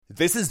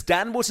This is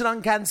Dan Wootton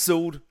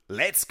Uncancelled.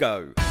 Let's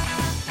go.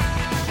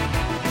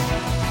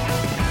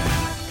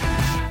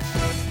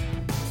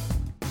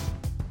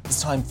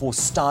 It's time for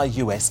star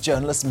US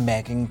journalist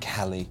Megyn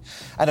Kelly.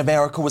 And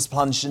America was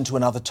plunged into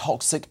another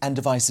toxic and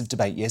divisive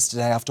debate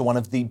yesterday after one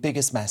of the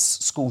biggest mass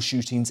school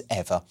shootings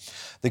ever.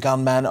 The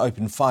gunman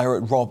opened fire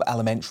at Robb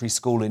Elementary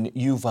School in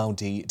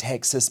Uvalde,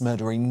 Texas,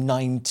 murdering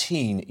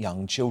 19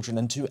 young children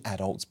and 2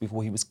 adults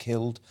before he was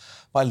killed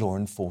by law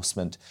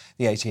enforcement.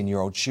 The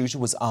 18-year-old shooter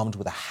was armed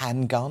with a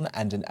handgun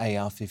and an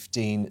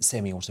AR-15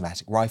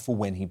 semi-automatic rifle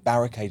when he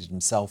barricaded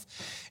himself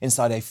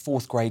inside a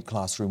 4th grade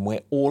classroom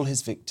where all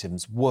his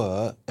victims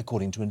were,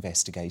 according to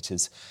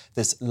investigators.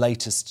 This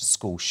latest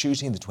school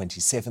shooting, the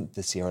 27th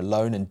this year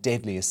alone and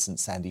deadliest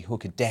since Sandy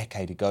Hook a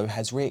decade ago,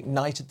 has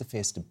reignited the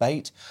fierce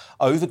debate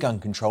over gun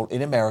control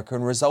in America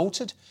and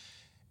resulted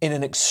in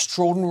an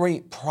extraordinary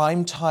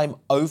primetime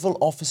Oval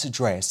Office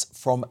address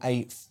from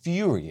a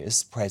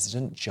furious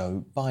President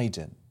Joe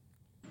Biden.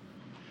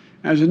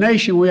 As a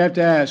nation, we have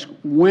to ask,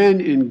 when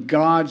in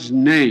God's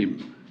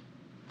name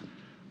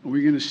are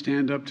we going to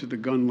stand up to the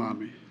gun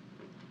lobby?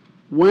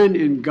 When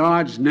in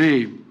God's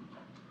name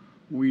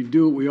we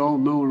do what we all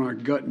know in our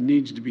gut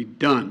needs to be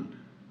done?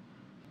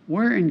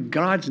 Where in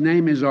God's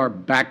name is our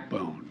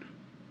backbone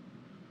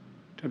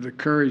to have the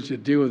courage to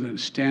deal with it and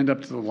stand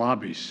up to the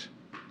lobbies?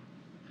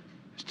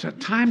 It's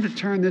time to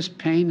turn this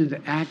pain into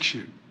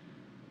action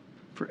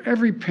for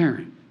every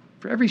parent,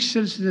 for every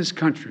citizen in this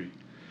country.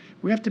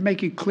 We have to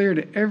make it clear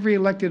to every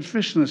elected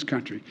official in this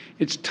country.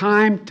 It's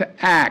time to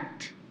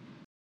act.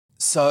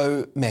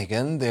 So,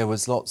 Megyn, there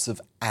was lots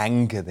of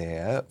anger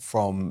there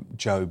from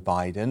Joe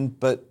Biden,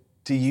 but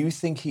do you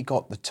think he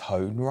got the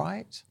tone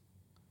right?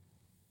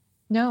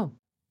 No,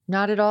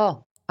 not at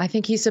all. I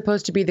think he's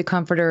supposed to be the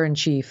comforter in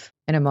chief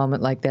in a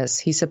moment like this.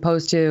 He's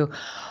supposed to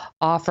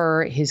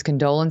offer his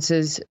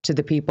condolences to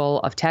the people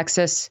of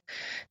Texas,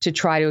 to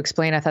try to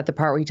explain. I thought the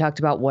part where he talked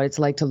about what it's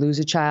like to lose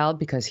a child,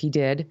 because he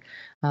did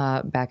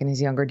back in his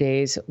younger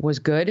days, was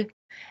good.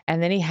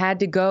 And then he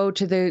had to go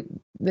to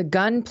the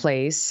gun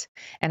place.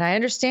 And I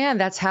understand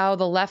that's how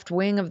the left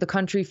wing of the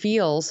country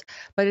feels,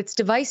 but it's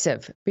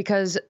divisive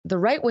because the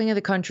right wing of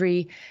the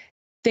country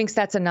thinks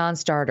that's a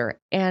non-starter.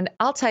 And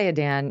I'll tell you,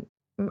 Dan,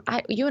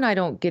 you and I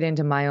don't get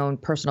into my own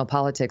personal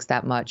politics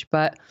that much,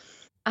 but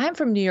I'm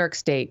from New York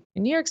State.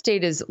 And New York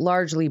State is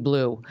largely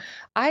blue.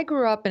 I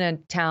grew up in a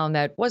town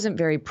that wasn't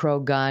very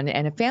pro-gun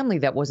and a family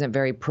that wasn't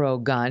very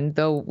pro-gun,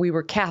 though we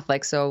were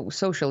Catholic, so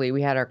socially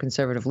we had our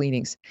conservative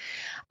leanings.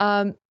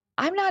 I'm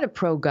not a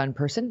pro-gun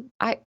person.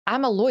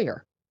 I'm a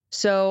lawyer.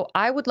 So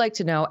I would like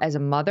to know, as a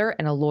mother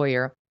and a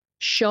lawyer,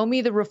 show me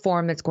the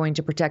reform that's going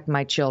to protect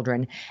my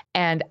children,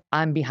 and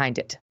I'm behind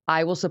it.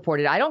 I will support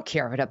it. I don't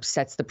care if it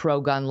upsets the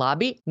pro-gun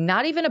lobby,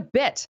 not even a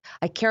bit.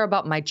 I care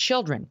about my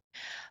children.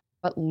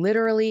 But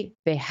literally,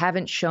 they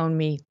haven't shown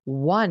me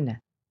one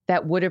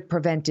that would have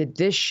prevented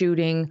this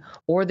shooting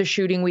or the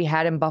shooting we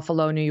had in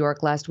Buffalo, New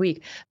York last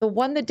week. The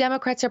one the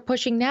Democrats are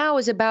pushing now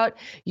is about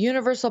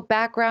universal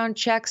background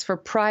checks for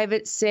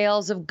private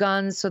sales of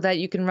guns so that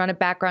you can run a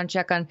background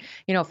check on,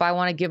 if I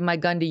want to give my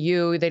gun to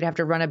you, they'd have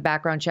to run a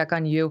background check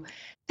on you.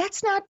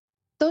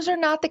 Those are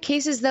not the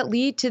cases that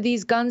lead to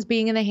these guns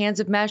being in the hands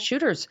of mass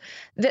shooters.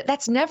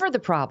 That's never the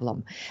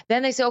problem.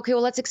 Then they say, okay,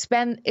 well, let's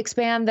expand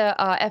the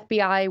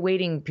FBI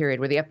waiting period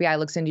where the FBI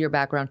looks into your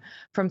background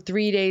from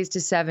 3 days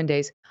to 7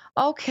 days.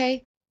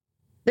 Okay,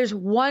 there's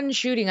one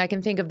shooting I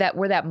can think of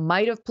where that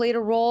might have played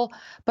a role,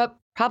 but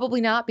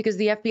probably not, because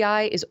the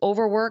FBI is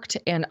overworked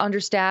and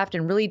understaffed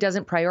and really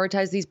doesn't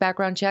prioritize these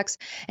background checks.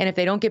 And if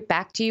they don't get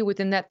back to you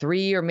within that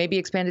 3 or maybe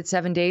expanded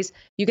 7 days,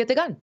 you get the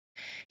gun.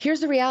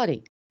 Here's the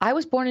reality. I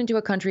was born into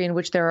a country in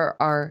which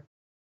there are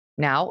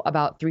now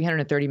about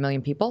 330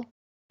 million people,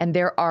 and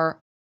there are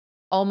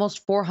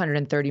almost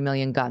 430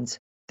 million guns.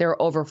 There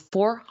are over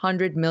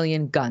 400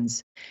 million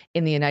guns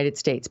in the United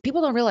States.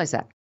 People don't realize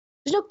that.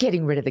 There's no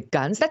getting rid of the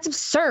guns. That's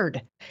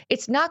absurd.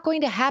 It's not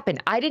going to happen.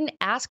 I didn't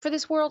ask for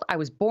this world. I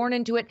was born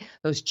into it.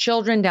 Those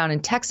children down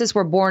in Texas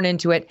were born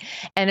into it.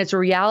 And it's a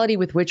reality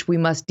with which we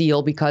must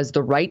deal, because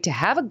the right to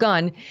have a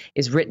gun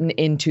is written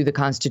into the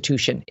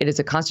Constitution. It is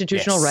a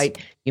constitutional right.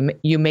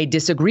 You may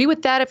disagree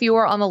with that if you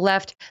are on the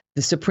left.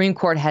 The Supreme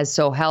Court has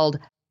so held.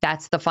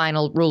 That's the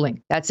final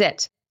ruling. That's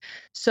it.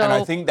 So, and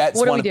I think that's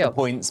one of the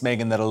points,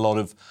 Megyn, that a lot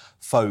of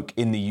folk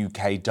in the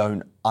UK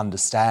don't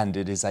understand.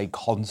 It is a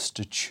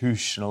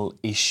constitutional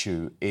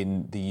issue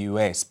in the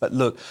US. But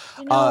look,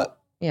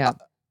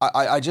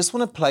 I just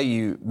want to play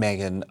you,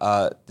 Megyn,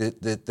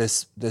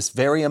 this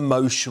very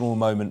emotional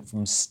moment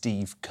from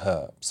Steve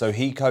Kerr. So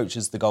he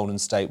coaches the Golden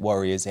State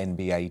Warriors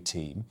NBA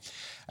team,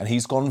 and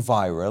he's gone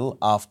viral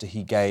after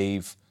he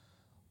gave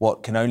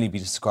what can only be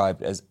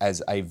described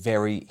as a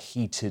very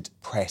heated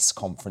press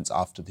conference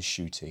after the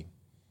shooting.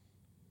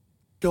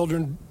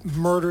 Children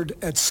murdered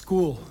at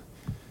school.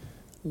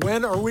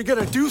 When are we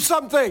going to do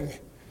something?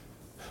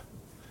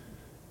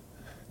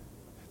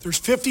 There's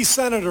 50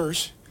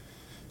 senators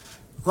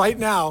right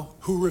now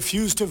who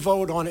refuse to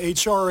vote on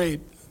H.R.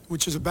 8,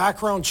 which is a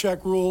background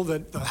check rule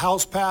that the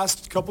House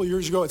passed a couple of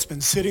years ago. It's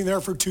been sitting there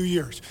for 2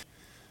 years.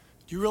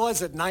 Do you realize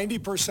that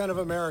 90% of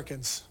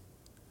Americans,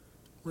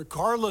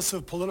 regardless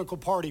of political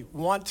party,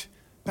 want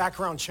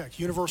background check,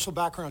 universal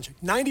background check?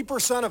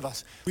 90% of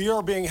us. We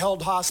are being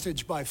held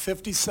hostage by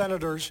 50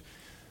 senators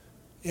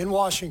in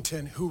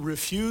Washington who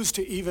refuse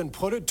to even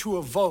put it to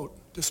a vote,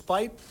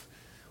 despite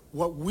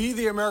what we,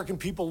 the American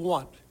people,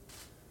 want.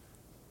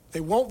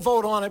 They won't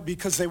vote on it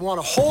because they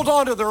want to hold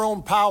on to their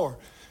own power.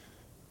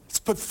 It's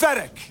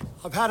pathetic.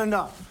 I've had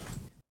enough.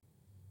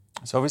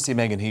 So obviously,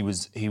 Meghan,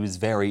 he was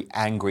very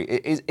angry.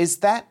 Is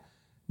that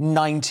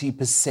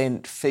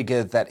 90%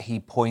 figure that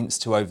he points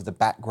to over the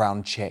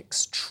background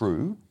checks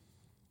true?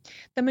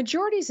 The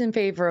majority is in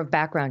favor of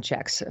background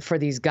checks for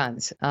these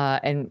guns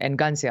and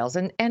gun sales.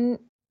 And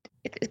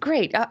it's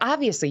great.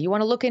 Obviously, you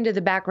want to look into the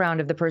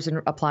background of the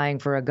person applying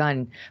for a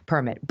gun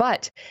permit.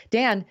 But,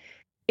 Dan,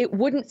 it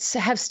wouldn't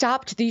have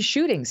stopped these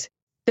shootings.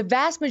 The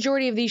vast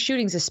majority of these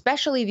shootings,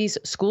 especially these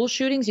school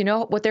shootings, you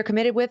know what they're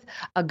committed with?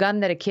 A gun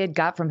that a kid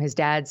got from his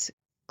dad's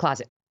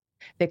closet.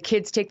 The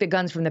kids take the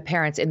guns from the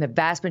parents in the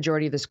vast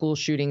majority of the school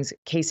shootings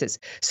cases.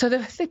 So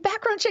the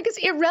background check is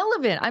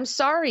irrelevant. I'm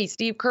sorry,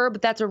 Steve Kerr,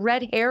 but that's a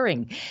red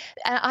herring.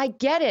 And I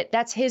get it.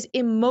 That's his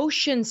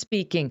emotion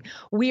speaking.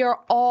 We are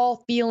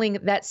all feeling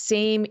that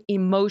same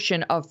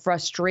emotion of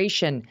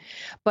frustration,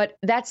 but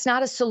that's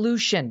not a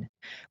solution.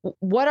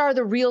 What are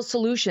the real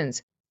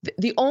solutions?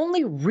 The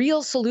only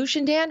real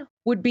solution, Dan,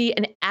 would be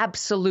an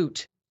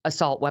absolute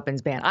assault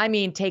weapons ban. I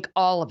mean, take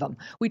all of them.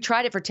 We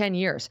tried it for 10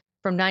 years.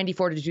 From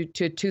 94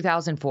 to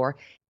 2004,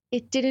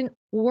 it didn't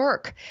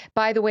work.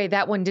 By the way,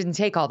 that one didn't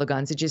take all the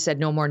guns. It just said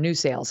no more new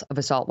sales of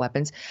assault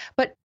weapons.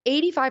 But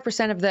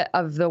 85%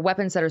 of the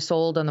weapons that are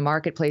sold on the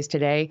marketplace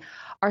today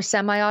are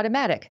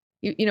semi-automatic.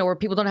 You know, where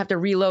people don't have to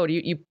reload.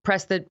 You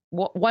press the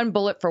one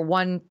bullet for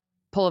one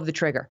pull of the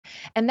trigger.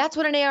 And that's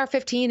what an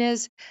AR-15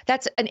 is.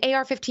 That's an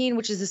AR-15,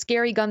 which is a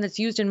scary gun that's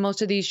used in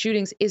most of these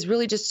shootings, is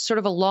really just sort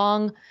of a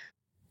long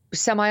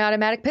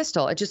semi-automatic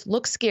pistol. It just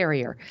looks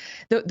scarier.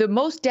 The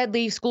most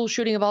deadly school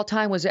shooting of all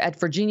time was at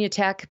Virginia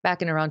Tech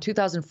back in around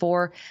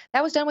 2004.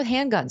 That was done with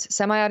handguns,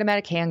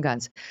 semi-automatic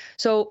handguns.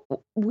 So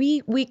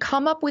we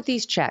come up with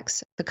these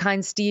checks, the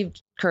kind Steve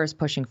Kerr is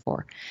pushing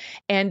for.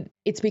 And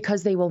it's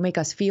because they will make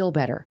us feel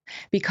better,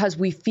 because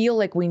we feel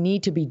like we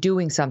need to be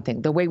doing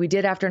something the way we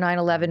did after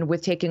 9/11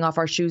 with taking off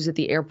our shoes at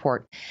the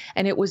airport.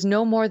 And it was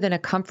no more than a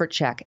comfort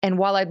check. And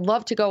while I'd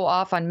love to go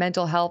off on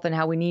mental health and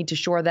how we need to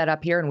shore that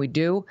up here, and we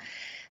do,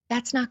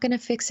 that's not going to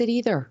fix it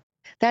either.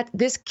 That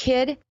this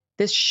kid,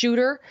 this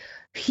shooter,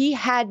 he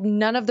had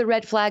none of the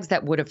red flags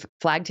that would have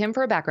flagged him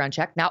for a background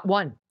check. Not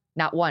one,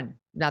 not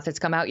that's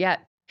come out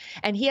yet.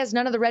 And he has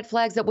none of the red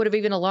flags that would have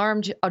even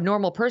alarmed a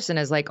normal person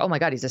as like, oh my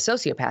God, he's a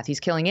sociopath.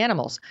 He's killing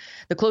animals.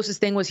 The closest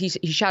thing was he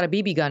shot a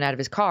BB gun out of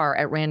his car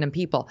at random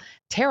people.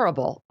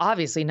 Terrible.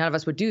 Obviously, none of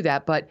us would do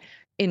that. But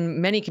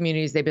in many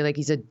communities, they'd be like,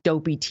 he's a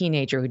dopey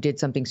teenager who did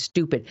something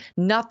stupid.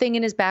 Nothing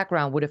in his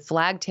background would have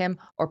flagged him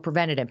or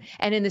prevented him.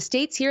 And in the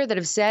states here that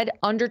have said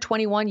under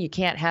 21, you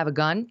can't have a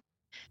gun,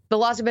 the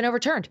laws have been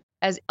overturned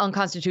as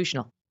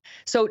unconstitutional.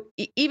 So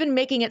even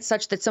making it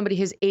such that somebody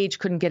his age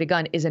couldn't get a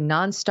gun is a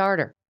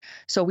non-starter.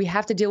 So we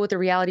have to deal with the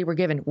reality we're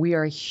given. We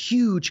are a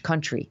huge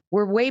country.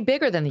 We're way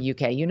bigger than the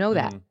UK. You know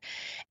that.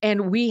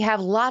 And we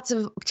have lots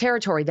of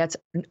territory that's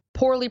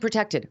poorly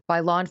protected by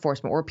law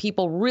enforcement, where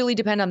people really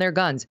depend on their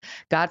guns.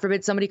 God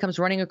forbid somebody comes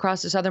running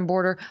across the southern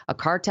border, a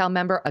cartel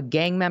member, a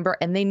gang member,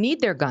 and they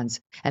need their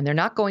guns. And they're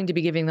not going to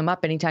be giving them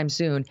up anytime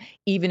soon.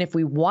 Even if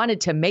we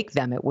wanted to make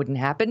them, it wouldn't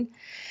happen.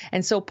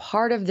 And so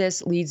part of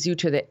this leads you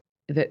to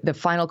the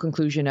final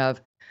conclusion of,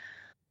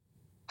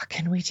 what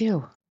can we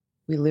do?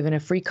 We live in a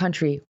free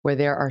country where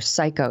there are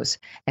psychos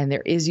and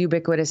there is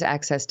ubiquitous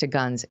access to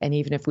guns. And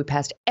even if we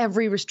passed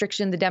every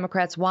restriction the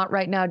Democrats want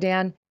right now,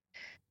 Dan,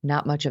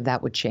 not much of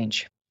that would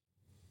change.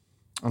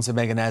 And so,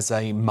 Meghan, as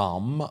a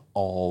mum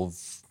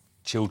of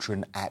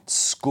children at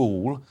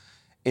school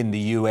in the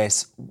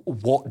US,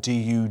 what do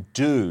you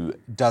do?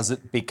 Does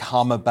it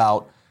become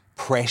about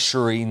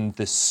pressuring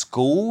the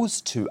schools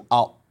to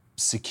up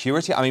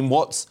security? I mean,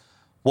 what's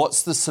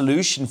the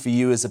solution for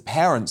you as a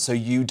parent so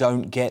you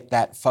don't get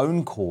that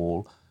phone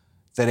call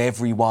that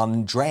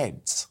everyone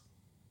dreads?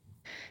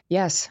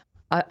 Yes,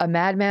 a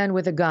madman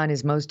with a gun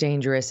is most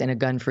dangerous in a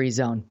gun-free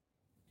zone.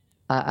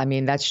 I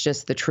mean, that's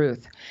just the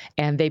truth.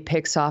 And they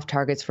pick soft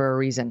targets for a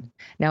reason.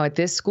 Now, at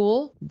this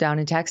school down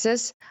in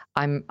Texas,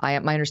 my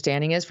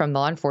understanding is from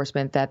law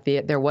enforcement that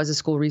there was a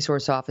school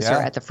resource officer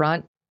at the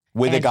front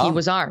with a gun. He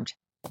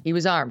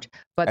was armed.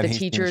 But the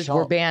teachers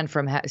were banned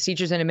from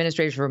teachers and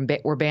administrators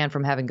were banned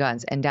from having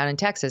guns. And down in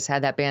Texas,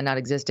 had that ban not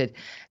existed,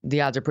 the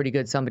odds are pretty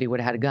good somebody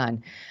would have had a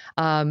gun.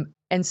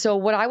 And so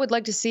what I would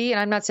like to see, and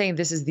I'm not saying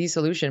this is the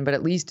solution, but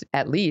at least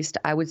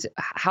I would.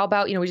 How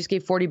about, we just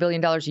gave $40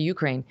 billion to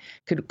Ukraine.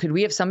 Could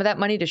we have some of that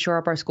money to shore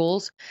up our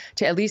schools,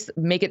 to at least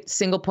make it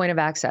single point of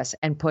access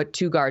and put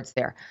 2 guards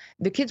there?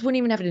 The kids wouldn't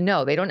even have to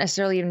know. They don't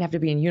necessarily even have to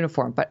be in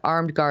uniform, but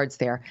armed guards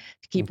there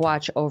to keep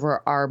watch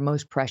over our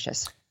most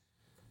precious.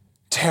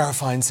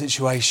 Terrifying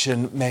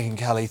situation. Megyn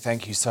Kelly,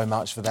 thank you so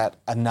much for that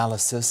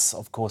analysis.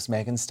 Of course,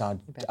 Megyn,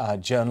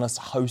 journalist,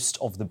 host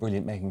of the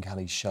brilliant Megyn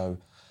Kelly Show,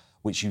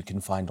 which you can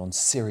find on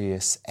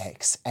Sirius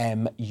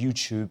XM,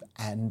 YouTube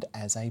and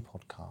as a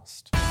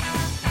podcast.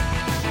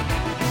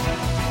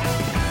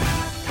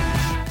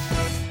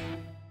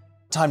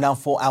 Time now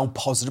for our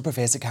positive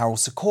Professor Carol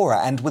Sikora,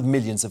 and with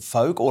millions of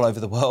folk all over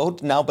the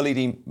world now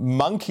believing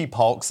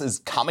monkeypox is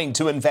coming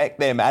to infect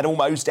them at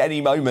almost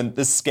any moment,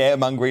 the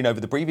scaremongering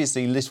over the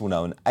previously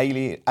little-known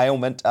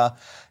ailment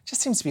just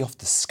seems to be off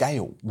the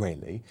scale,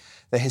 really.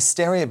 The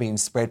hysteria being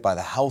spread by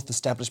the health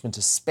establishment,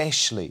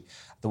 especially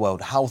the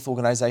World Health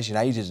Organization,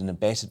 aided and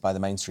abetted by the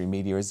mainstream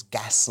media, is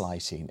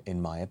gaslighting,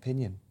 in my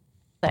opinion.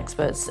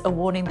 Experts are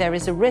warning there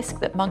is a risk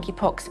that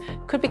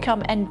monkeypox could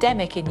become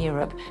endemic in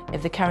Europe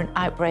if the current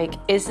outbreak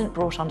isn't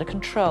brought under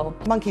control.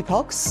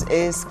 Monkeypox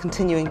is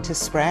continuing to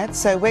spread,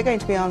 so we're going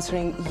to be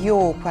answering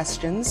your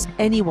questions.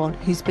 Anyone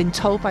who's been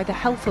told by the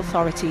health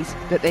authorities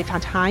that they've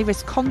had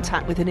high-risk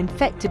contact with an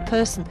infected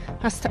person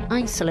has to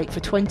isolate for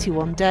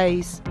 21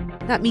 days.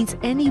 That means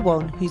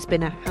anyone who's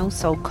been a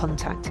household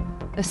contact,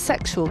 a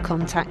sexual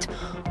contact,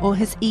 or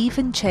has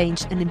even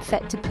changed an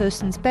infected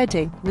person's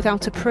bedding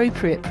without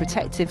appropriate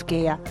protective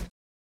gear.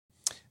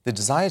 The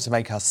desire to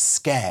make us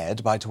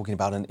scared by talking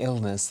about an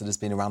illness that has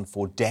been around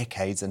for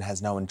decades and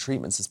has known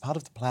treatments is part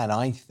of the plan,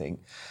 I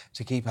think,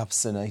 to keep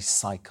us in a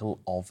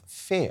cycle of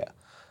fear.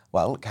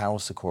 Well, Carol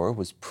Sikora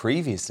was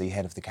previously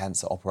head of the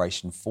cancer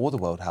operation for the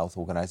World Health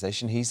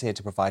Organization. He's here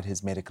to provide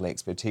his medical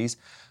expertise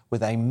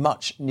with a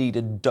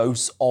much-needed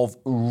dose of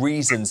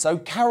reason. So,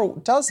 Carol,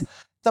 does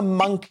the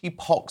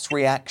monkeypox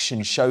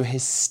reaction show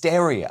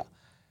hysteria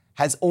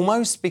has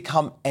almost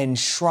become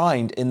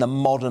enshrined in the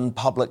modern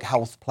public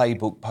health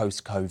playbook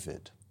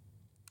post-COVID?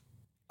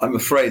 I'm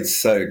afraid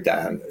so,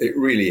 Dan. It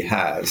really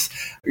has.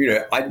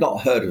 I'd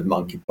not heard of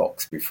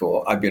monkeypox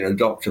before. I've been a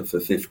doctor for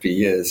 50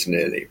 years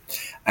nearly.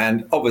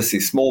 And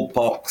obviously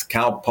smallpox,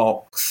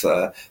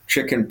 cowpox,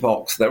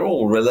 chickenpox, they're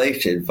all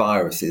related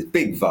viruses,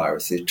 big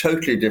viruses,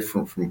 totally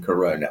different from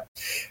corona.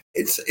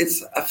 It's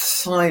a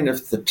sign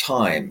of the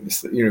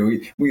times.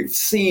 We've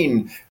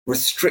seen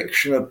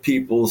restriction of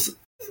people's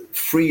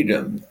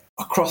freedom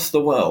across the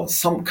world,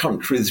 some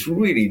countries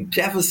really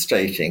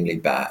devastatingly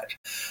bad.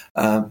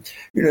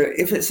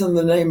 If it's in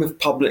the name of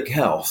public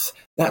health,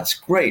 that's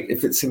great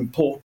if it's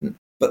important.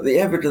 But the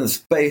evidence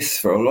base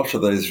for a lot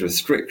of those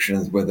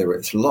restrictions, whether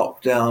it's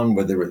lockdown,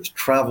 whether it's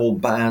travel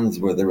bans,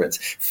 whether it's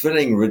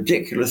filling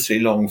ridiculously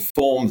long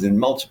forms in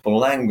multiple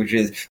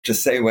languages to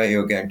say where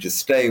you're going to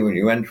stay when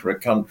you enter a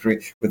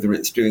country, whether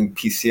it's doing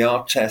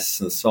PCR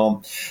tests and so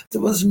on,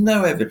 there was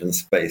no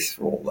evidence base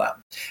for all that.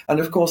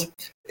 And of course,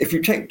 if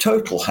you take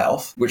total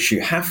health, which you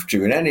have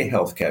to in any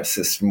healthcare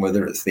system,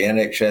 whether it's the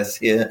NHS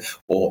here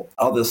or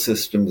other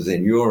systems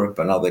in Europe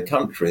and other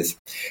countries,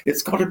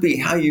 it's got to be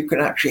how you can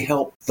actually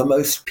help the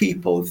most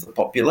people of the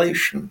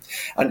population.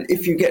 And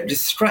if you get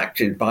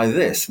distracted by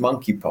this,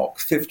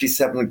 monkeypox,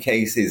 57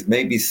 cases,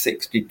 maybe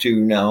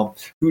 62 now,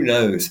 who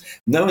knows?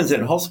 No one's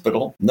in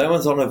hospital, no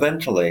one's on a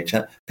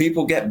ventilator,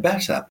 people get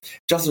better.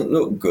 Doesn't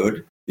look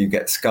good. You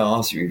get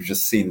scars, you've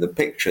just seen the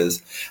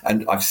pictures.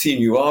 And I've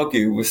seen you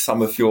argue with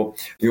some of your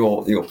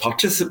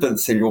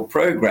participants in your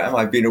program.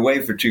 I've been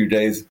away for 2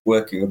 days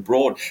working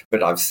abroad,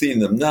 but I've seen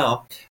them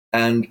now.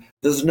 And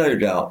there's no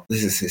doubt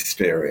this is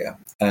hysteria.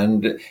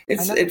 And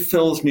it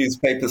fills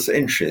newspapers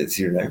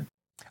inches,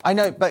 I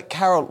know, but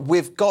Carol,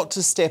 we've got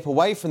to step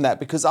away from that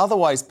because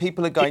otherwise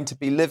people are going to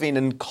be living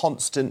in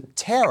constant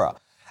terror.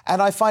 And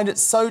I find it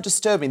so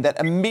disturbing that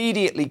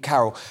immediately,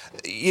 Carol,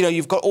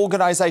 you've got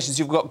organisations,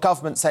 you've got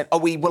government saying,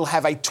 we will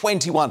have a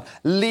 21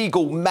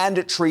 legal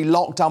mandatory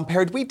lockdown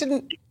period. We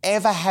didn't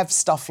ever have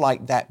stuff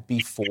like that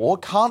before.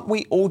 Can't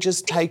we all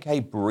just take a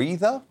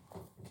breather?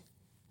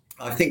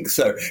 I think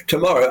so.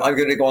 Tomorrow I'm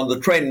going to go on the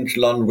train to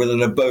London with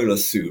an Ebola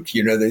suit,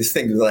 those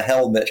things with a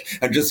helmet,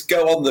 and just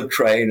go on the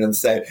train and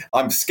say,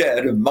 I'm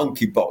scared of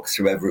monkeypox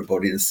to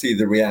everybody and see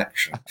the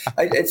reaction.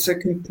 It's a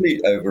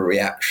complete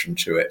overreaction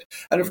to it.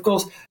 And of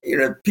course,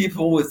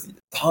 people with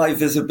high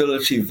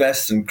visibility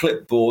vests and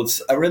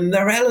clipboards are in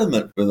their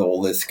element with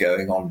all this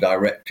going on,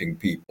 directing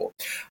people.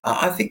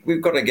 I think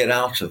we've got to get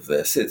out of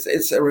this.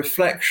 It's a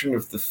reflection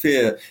of the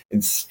fear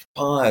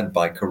inspired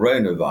by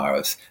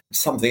coronavirus.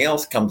 Something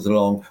else comes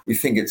along, we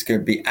think it's going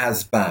to be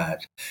as bad.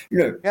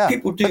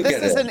 People do get it. But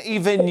this isn't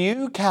even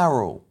new,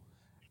 Carol.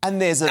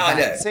 And there's a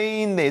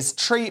vaccine, there's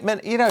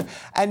treatment,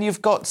 and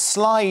you've got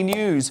Sly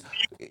News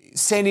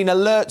sending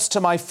alerts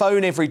to my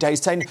phone every day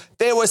saying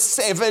there were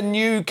 7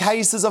 new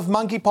cases of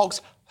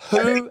monkeypox.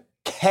 Who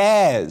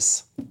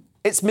cares?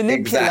 It's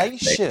manipulation.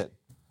 Exactly.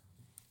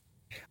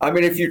 I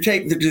mean, if you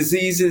take the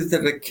diseases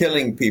that are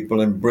killing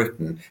people in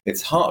Britain,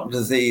 it's heart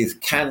disease,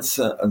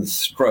 cancer, and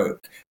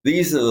stroke.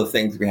 These are the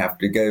things we have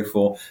to go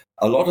for.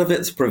 A lot of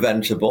it's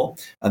preventable,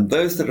 and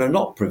those that are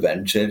not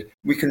prevented,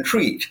 we can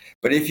treat.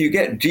 But if you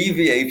get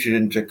deviated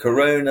into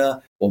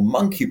corona or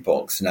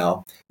monkeypox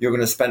now, you're going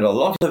to spend a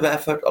lot of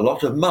effort, a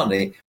lot of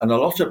money, and a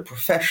lot of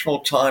professional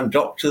time,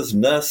 doctors,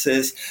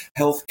 nurses,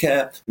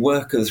 healthcare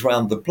workers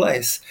around the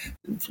place,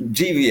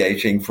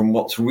 deviating from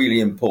what's really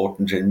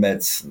important in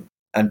medicine.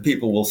 And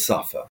people will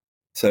suffer.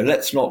 So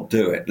let's not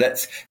do it.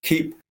 Let's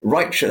keep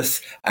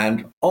righteous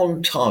and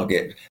on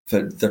target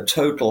for the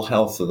total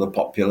health of the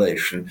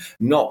population,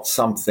 not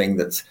something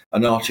that's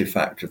an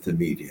artifact of the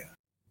media.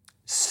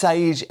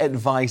 Sage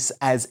advice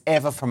as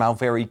ever from our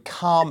very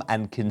calm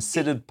and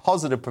considered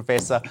positive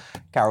Professor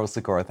Carol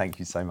Sikora. Thank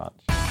you so much.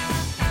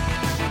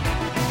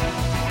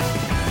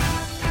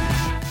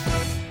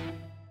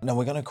 Now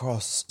we're going to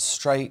cross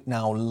straight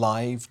now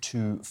live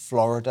to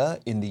Florida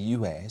in the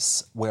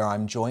US, where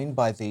I'm joined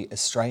by the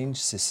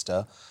estranged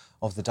sister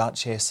of the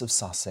Duchess of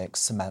Sussex,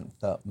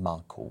 Samantha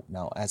Markle.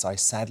 Now, as I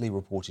sadly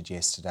reported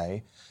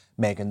yesterday,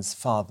 Meghan's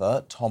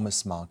father,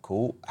 Thomas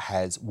Markle,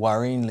 has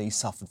worryingly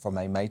suffered from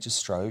a major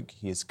stroke.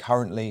 He is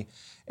currently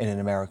in an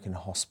American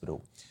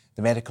hospital.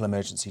 The medical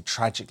emergency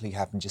tragically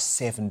happened just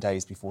 7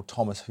 days before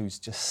Thomas, who's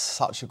just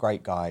such a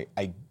great guy,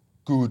 a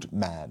good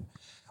man,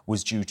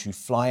 was due to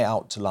fly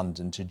out to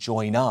London to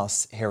join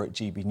us here at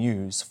GB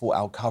News for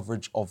our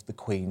coverage of the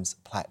Queen's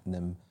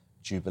Platinum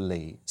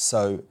Jubilee.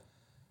 So,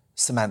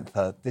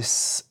 Samantha,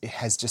 this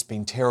has just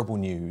been terrible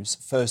news.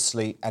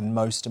 Firstly, and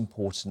most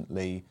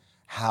importantly,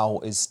 how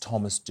is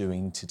Thomas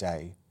doing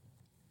today?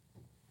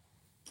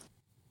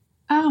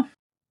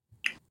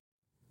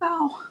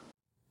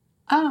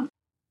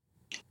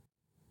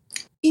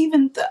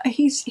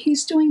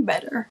 He's doing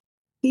better.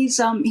 He's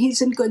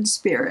in good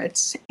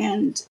spirits,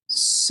 and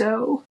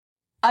so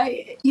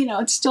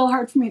it's still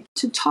hard for me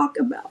to talk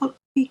about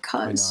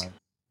because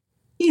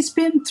he's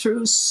been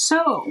through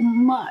so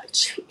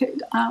much.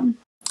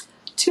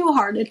 2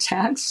 heart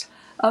attacks,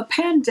 a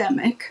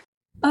pandemic,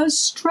 a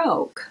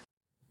stroke,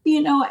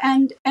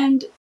 and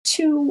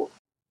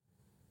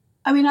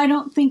I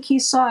don't think he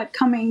saw it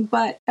coming,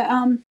 but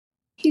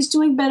he's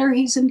doing better.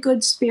 He's in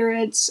good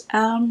spirits.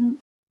 I'm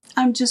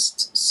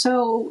just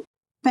so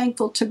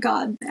thankful to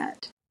God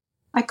that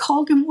I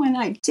called him when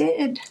I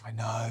did. I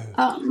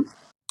know.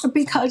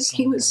 Because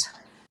he was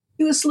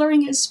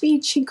slurring his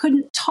speech. He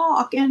couldn't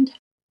talk, and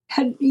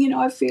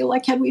I feel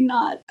like had we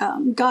not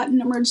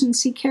gotten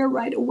emergency care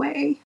right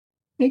away,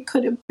 it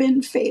could have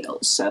been fatal.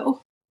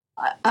 So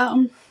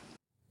I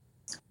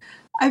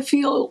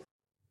feel,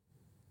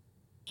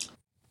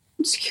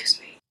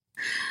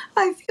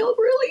 I feel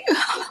really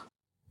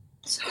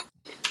sorry.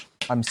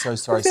 I'm so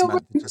sorry,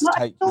 Samantha. Just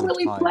take your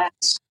time.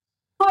 Blessed.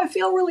 I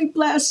feel really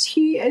blessed.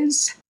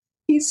 He's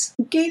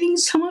gaining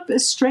some of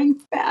his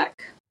strength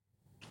back.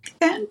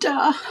 And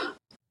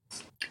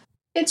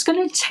it's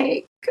going to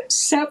take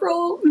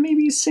several,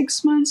 maybe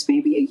 6 months,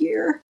 maybe a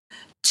year,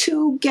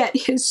 to get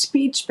his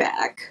speech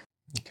back.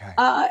 Okay.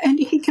 And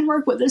he can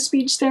work with a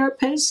speech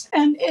therapist,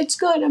 and it's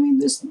good. I mean,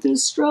 this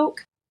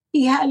stroke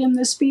he had in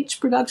the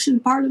speech production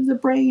part of the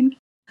brain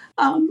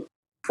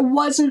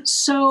wasn't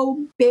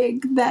so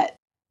big that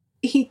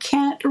he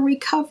can't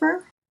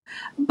recover.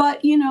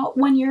 But,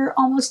 when you're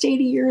almost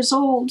 80 years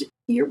old,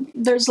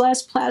 there's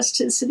less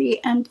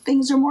plasticity and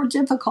things are more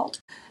difficult.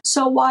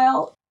 So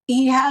while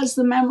he has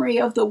the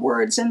memory of the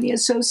words and the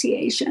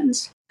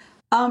associations,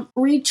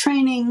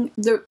 retraining,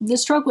 the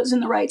stroke was in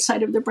the right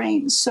side of the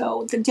brain.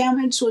 So the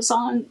damage was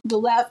on the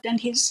left, and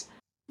he's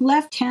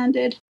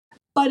left-handed,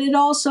 but it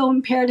also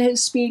impaired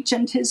his speech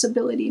and his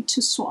ability to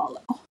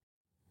swallow.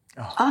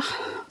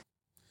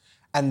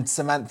 And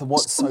Samantha,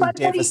 what's so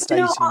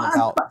devastating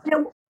about...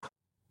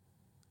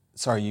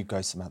 Sorry, you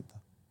go, Samantha.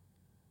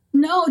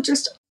 No,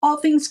 just all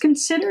things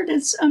considered,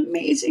 it's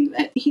amazing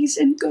that he's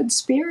in good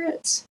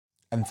spirits.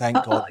 And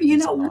thank God.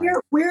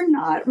 We're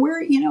not.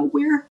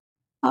 We're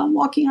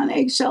walking on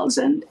eggshells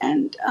and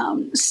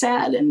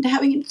sad and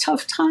having a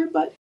tough time,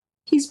 but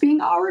he's being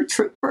our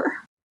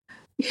trooper.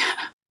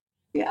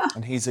 Yeah.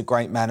 And he's a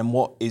great man. And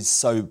what is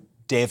so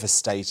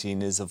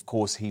devastating is, of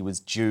course, he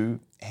was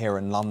due here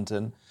in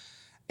London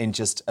in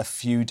just a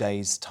few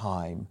days'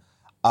 time.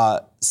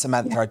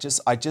 Samantha, yeah.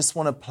 I just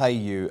want to play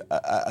you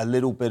a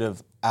little bit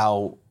of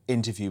our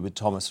interview with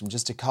Thomas from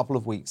just a couple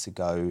of weeks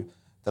ago,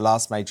 the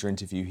last major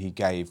interview he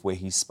gave, where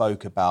he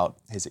spoke about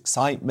his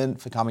excitement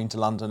for coming to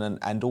London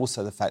and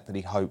also the fact that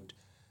he hoped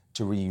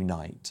to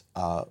reunite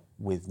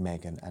with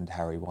Meghan and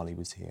Harry while he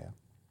was here.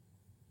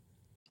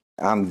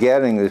 I'm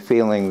getting the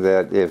feeling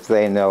that if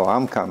they know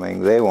I'm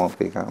coming, they won't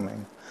be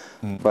coming.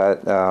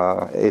 But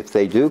if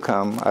they do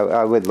come,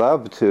 I would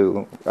love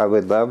to.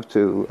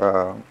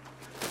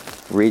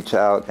 Reach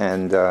out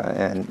and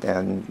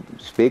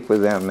speak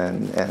with them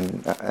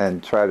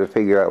and try to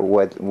figure out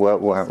what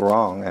went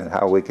wrong and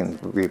how we can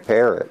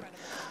repair it.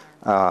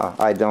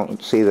 I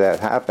don't see that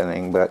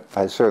happening, but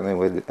I certainly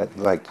would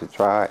like to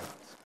try.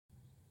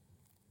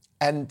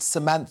 And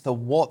Samantha,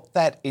 what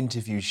that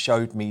interview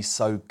showed me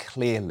so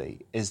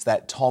clearly is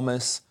that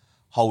Thomas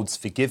holds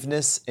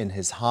forgiveness in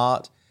his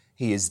heart.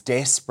 He is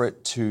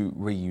desperate to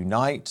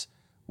reunite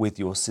with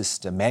your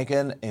sister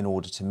Meghan in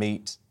order to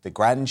meet the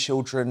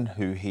grandchildren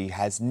who he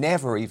has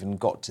never even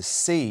got to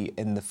see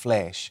in the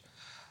flesh,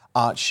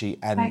 Archie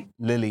and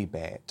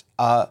Lilibet.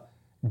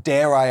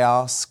 Dare I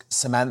ask,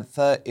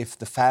 Samantha, if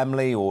the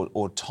family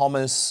or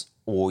Thomas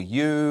or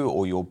you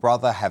or your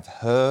brother have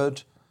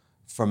heard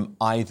from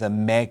either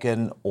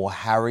Meghan or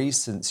Harry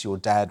since your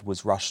dad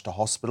was rushed to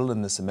hospital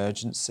in this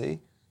emergency?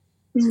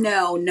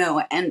 No.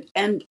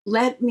 And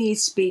let me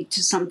speak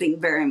to something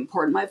very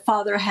important. My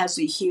father has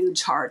a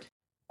huge heart.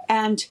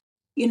 And,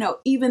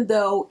 even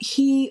though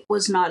he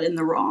was not in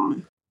the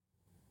wrong,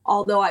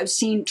 although I've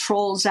seen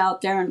trolls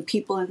out there and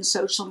people in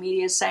social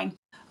media saying,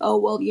 oh,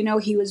 well,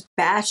 he was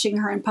bashing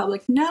her in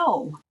public.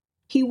 No,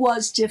 he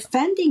was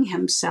defending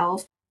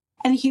himself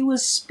and he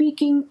was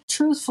speaking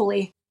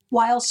truthfully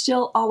while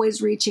still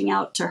always reaching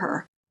out to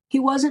her. He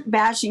wasn't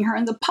bashing her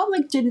and the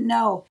public didn't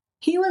know.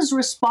 He was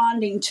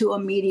responding to a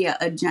media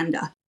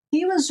agenda.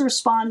 He was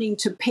responding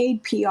to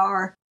paid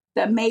PR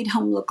that made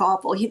him look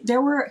awful.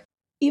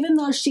 Even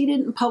though she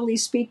didn't publicly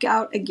speak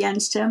out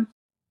against him,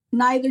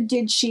 neither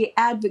did she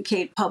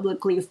advocate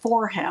publicly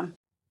for him,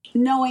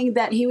 knowing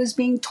that he was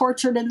being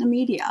tortured in the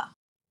media.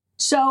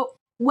 So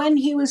when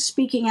he was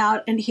speaking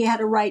out and he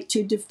had a right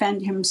to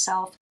defend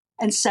himself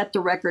and set the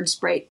record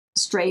straight,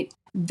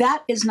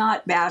 that is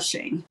not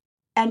bashing.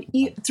 And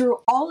through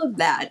all of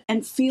that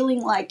and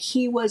feeling like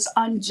he was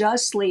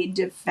unjustly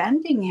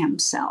defending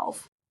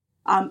himself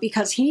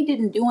because he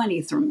didn't do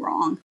anything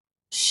wrong,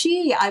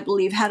 she, I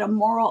believe, had a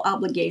moral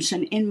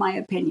obligation, in my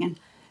opinion,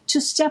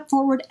 to step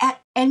forward at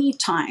any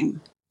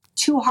time.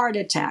 2 heart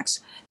attacks.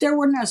 There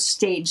were no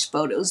staged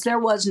photos. There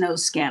was no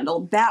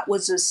scandal. That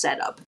was a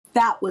setup.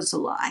 That was a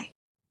lie.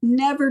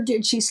 Never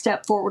did she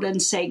step forward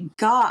and say,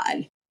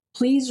 God,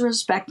 please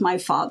respect my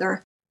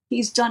father.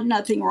 He's done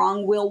nothing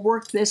wrong. We'll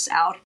work this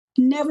out.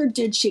 Never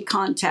did she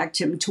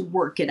contact him to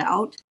work it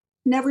out.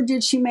 Never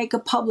did she make a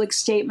public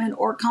statement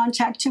or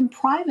contact him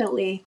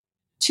privately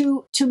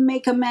to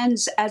make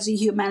amends as a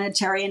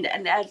humanitarian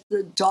and as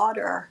the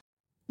daughter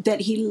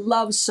that he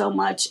loves so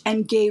much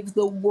and gave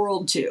the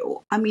world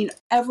to. I mean,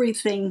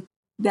 everything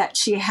that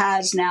she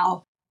has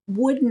now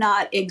would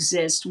not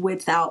exist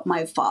without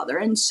my father.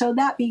 And so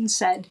that being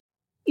said,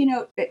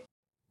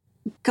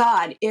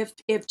 God, if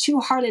 2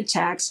 heart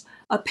attacks,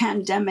 a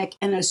pandemic,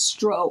 and a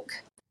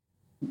stroke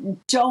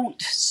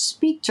don't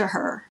speak to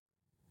her,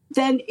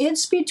 then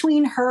it's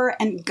between her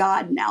and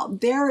God now.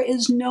 There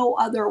is no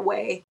other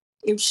way.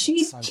 If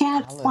she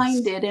can't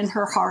find it in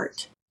her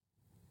heart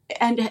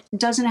and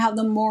doesn't have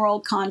the moral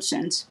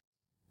conscience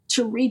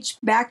to reach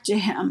back to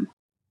him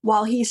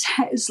while his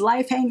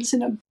life hangs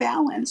in a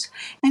balance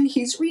and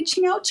he's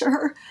reaching out to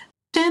her,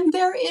 then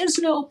there is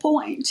no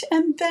point.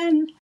 And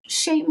then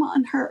shame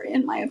on her,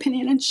 in my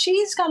opinion. And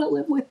she's got to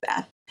live with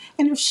that.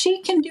 And if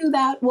she can do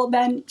that, well,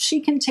 then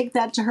she can take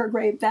that to her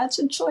grave. That's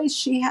a choice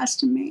she has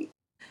to make.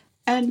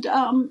 And,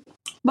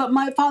 but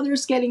my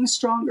father's getting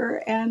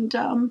stronger, and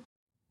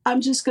I'm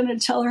just going to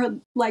tell her,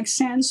 like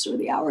sands through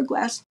the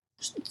hourglass,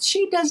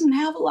 she doesn't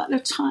have a lot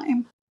of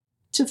time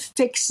to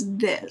fix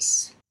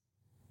this.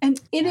 And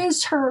it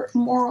is her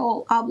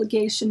moral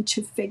obligation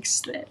to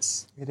fix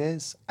this. It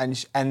is.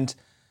 And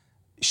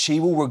she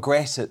will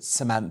regret it,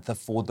 Samantha,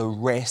 for the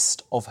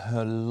rest of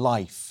her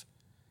life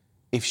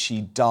if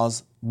she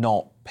does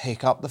not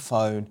pick up the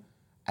phone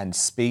and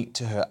speak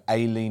to her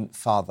ailing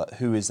father,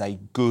 who is a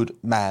good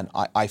man.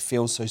 I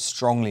feel so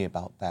strongly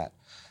about that.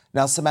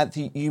 Now,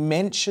 Samantha, you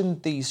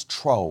mentioned these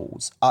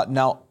trolls.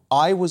 Now,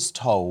 I was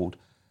told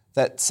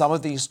that some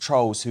of these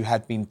trolls who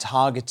had been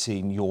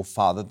targeting your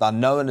father, they're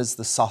known as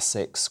the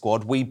Sussex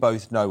Squad. We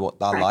both know what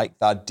they're like.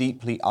 They're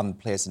deeply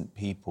unpleasant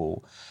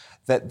people.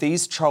 That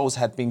these trolls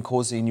had been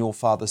causing your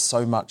father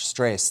so much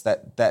stress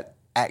that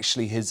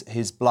actually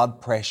his blood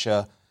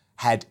pressure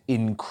had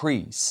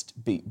increased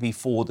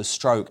before the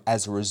stroke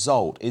as a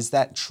result. Is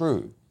that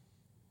true?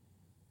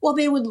 Well,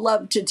 they would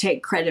love to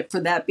take credit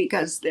for that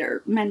because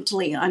they're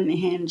mentally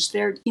unhinged.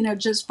 They're,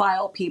 just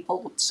vile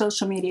people.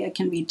 Social media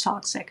can be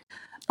toxic.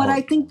 But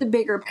I think the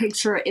bigger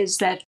picture is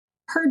that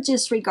her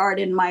disregard,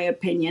 in my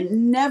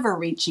opinion, never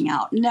reaching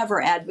out,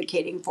 never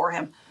advocating for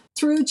him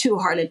through 2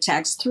 heart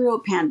attacks, through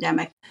a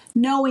pandemic,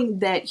 knowing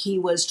that he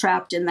was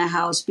trapped in the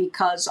house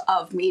because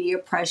of media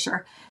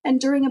pressure. And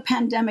during a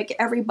pandemic,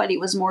 everybody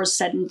was more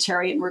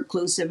sedentary and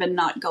reclusive and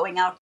not going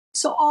out.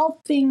 So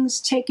all things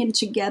taken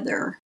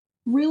together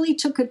really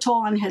took a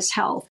toll on his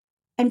health.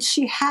 And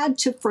she had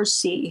to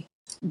foresee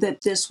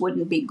that this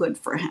wouldn't be good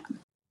for him.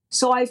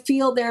 So I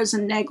feel there's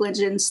a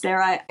negligence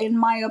there. In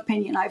my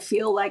opinion, I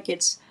feel like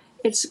it's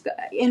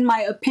in my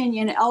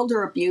opinion,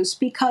 elder abuse,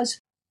 because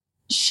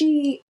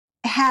she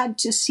had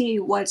to see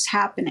what's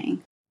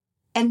happening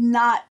and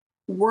not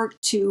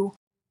work to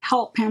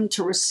help him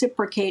to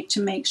reciprocate,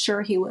 to make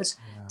sure he was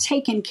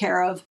taken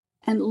care of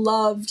and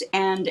loved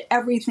and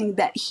everything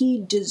that he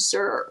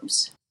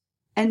deserves.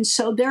 And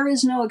so there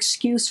is no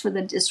excuse for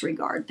the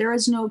disregard. There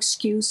is no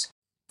excuse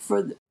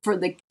for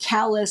the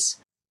callous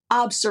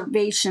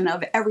observation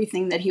of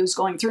everything that he was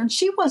going through. And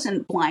she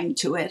wasn't blind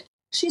to it.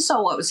 She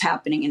saw what was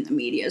happening in the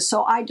media.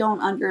 So I don't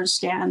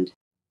understand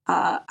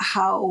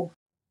how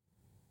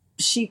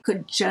she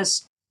could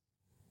just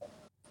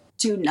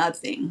do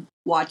nothing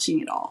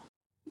watching it all.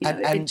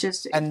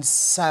 And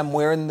Sam,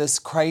 we're in this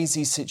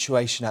crazy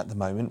situation at the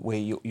moment where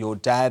your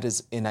dad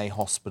is in a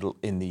hospital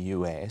in the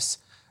US.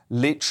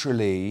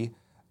 Literally,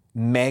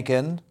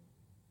 Meghan,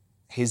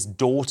 his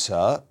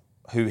daughter,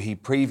 who he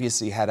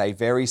previously had a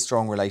very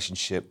strong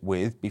relationship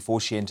with before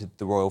she entered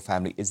the royal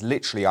family, is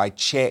literally, I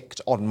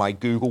checked on my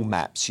Google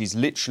Maps, she's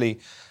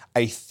literally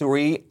a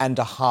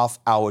 3.5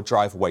 hour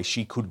drive away.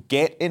 She could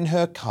get in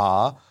her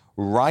car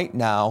right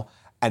now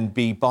and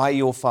be by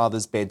your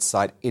father's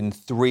bedside in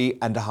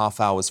 3.5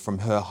 hours from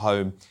her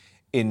home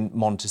in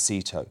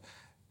Montecito.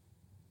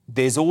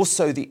 There's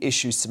also the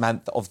issue,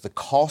 Samantha, of the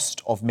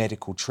cost of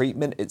medical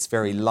treatment. It's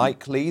very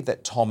likely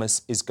that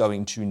Thomas is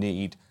going to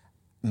need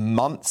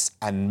months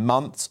and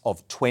months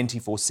of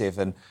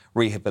 24/7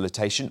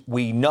 rehabilitation.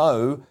 We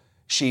know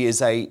she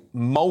is a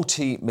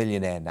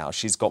multi-millionaire now.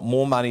 She's got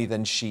more money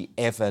than she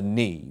ever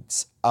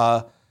needs.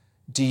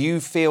 Do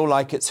you feel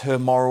like it's her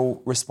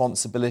moral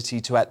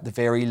responsibility to, at the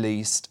very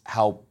least,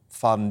 help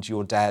fund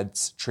your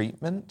dad's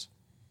treatment?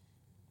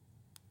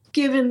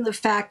 Given the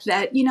fact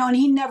that, and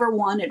he never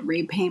wanted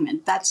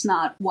repayment. That's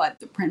not what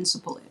the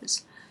principle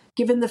is.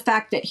 Given the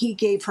fact that he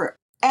gave her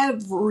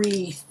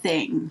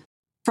everything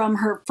from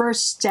her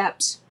first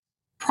steps,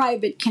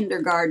 private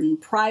kindergarten,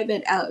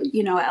 private,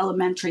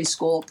 elementary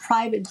school,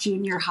 private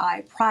junior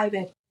high,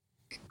 private,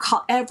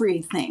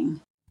 everything.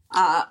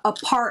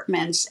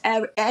 Apartments,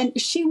 and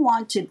she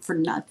wanted for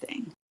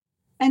nothing.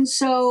 And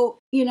so,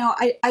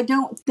 I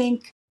don't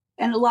think,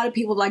 and a lot of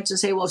people like to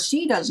say, well,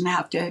 she doesn't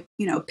have to,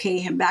 pay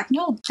him back.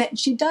 No,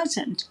 she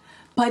doesn't.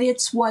 But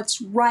it's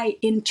what's right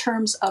in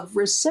terms of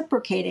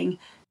reciprocating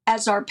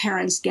as our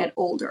parents get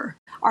older,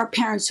 our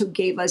parents who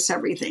gave us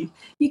everything.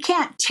 You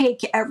can't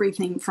take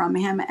everything from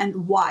him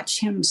and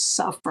watch him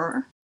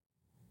suffer.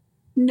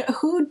 No,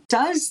 who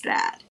does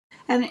that?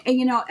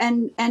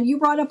 And you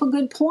brought up a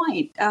good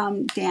point,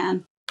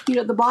 Dan.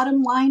 The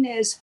bottom line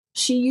is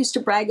she used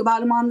to brag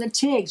about him on the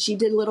TIG. She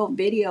did little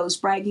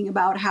videos bragging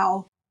about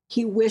how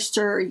he wished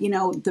her,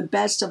 the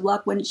best of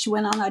luck when she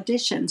went on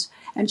auditions.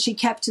 And she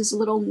kept his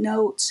little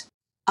notes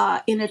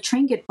in a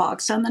trinket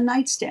box on the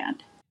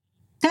nightstand.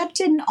 That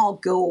didn't all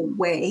go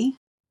away.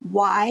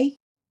 Why?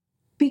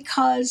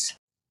 Because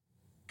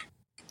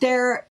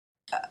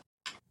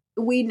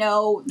we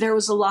know there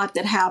was a lot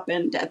that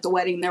happened at the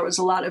wedding. There was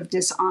a lot of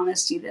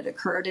dishonesty that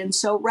occurred. And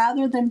so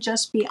rather than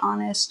just be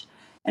honest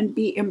and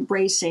be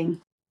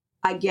embracing,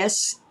 I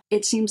guess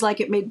it seems like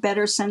it made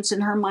better sense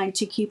in her mind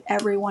to keep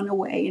everyone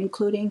away,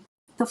 including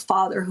the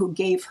father who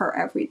gave her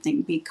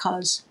everything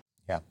because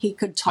he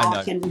could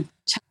talk and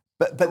tell.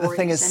 But the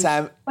thing is,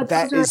 Sam,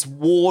 that is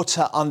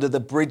water under the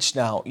bridge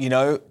now.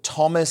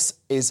 Thomas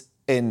is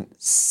in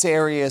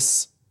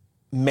serious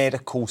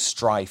medical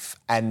strife,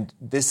 and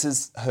this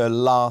is her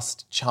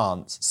last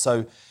chance.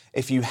 So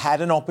if you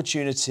had an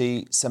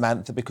opportunity,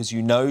 Samantha, because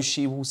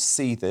she will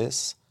see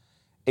this,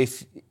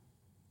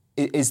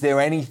 is there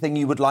anything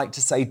you would like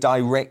to say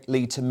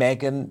directly to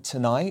Meghan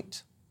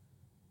tonight?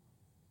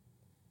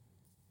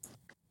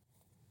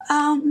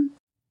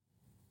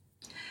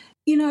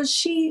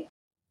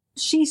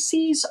 She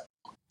sees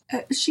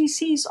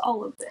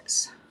all of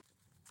this.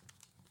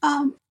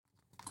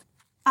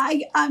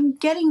 I'm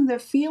getting the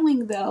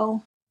feeling,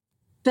 though,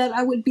 that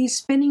I would be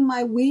spinning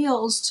my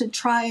wheels to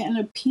try and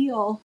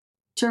appeal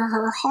to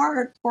her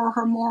heart or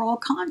her moral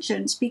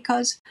conscience,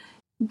 because,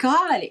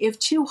 God, if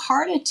 2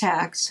 heart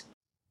attacks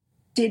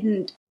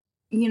didn't,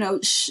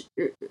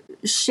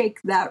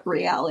 shake that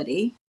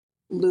reality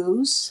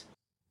loose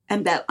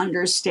and that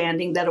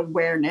understanding, that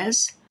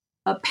awareness,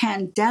 a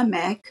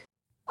pandemic,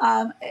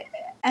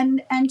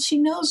 and she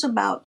knows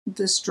about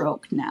the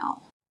stroke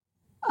now.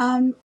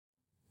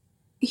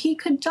 He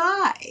could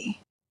die.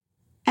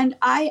 And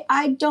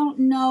I don't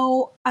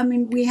know. I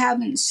mean, we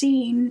haven't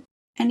seen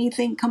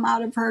anything come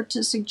out of her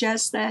to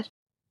suggest that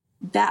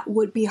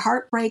would be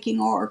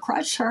heartbreaking or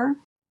crush her.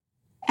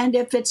 And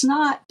if it's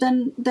not,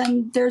 then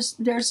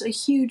there's a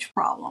huge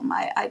problem.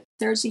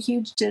 There's a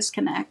huge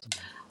disconnect.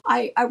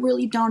 I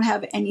really don't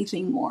have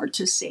anything more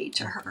to say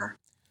to her.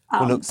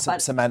 Well, look,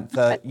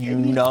 Samantha, you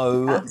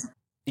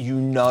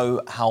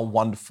know how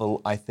wonderful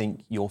I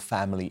think your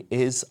family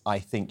is. I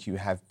think you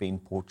have been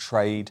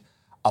portrayed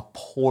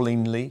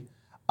appallingly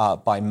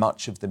by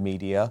much of the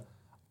media.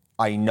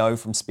 I know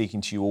from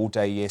speaking to you all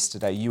day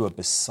yesterday, you were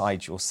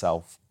beside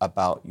yourself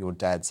about your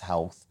dad's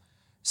health.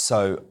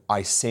 So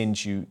I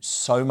send you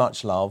so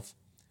much love.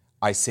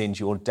 I send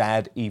your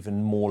dad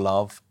even more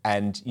love.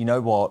 And you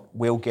know what?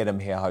 We'll get him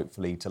here,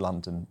 hopefully, to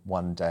London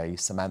one day.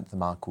 Samantha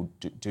Markle,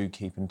 do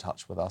keep in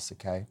touch with us,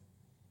 OK?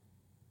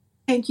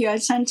 Thank you. I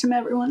sent him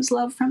everyone's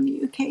love from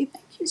the UK.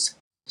 Thank you so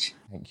much.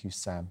 Thank you,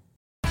 Sam.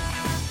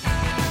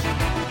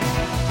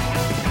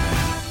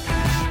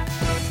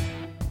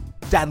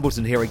 Dan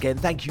Wootton here again.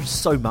 Thank you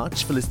so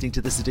much for listening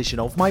to this edition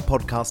of my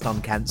podcast,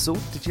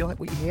 Uncancelled. Did you like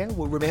what you hear?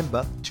 Well,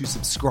 remember to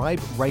subscribe,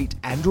 rate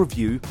and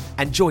review,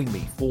 and join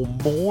me for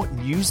more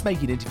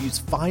news-making interviews,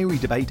 fiery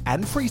debate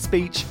and free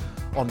speech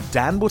on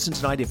Dan Wootton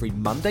Tonight every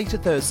Monday to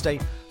Thursday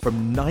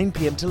from 9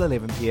 p.m. till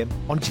 11 p.m.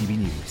 on GB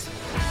News.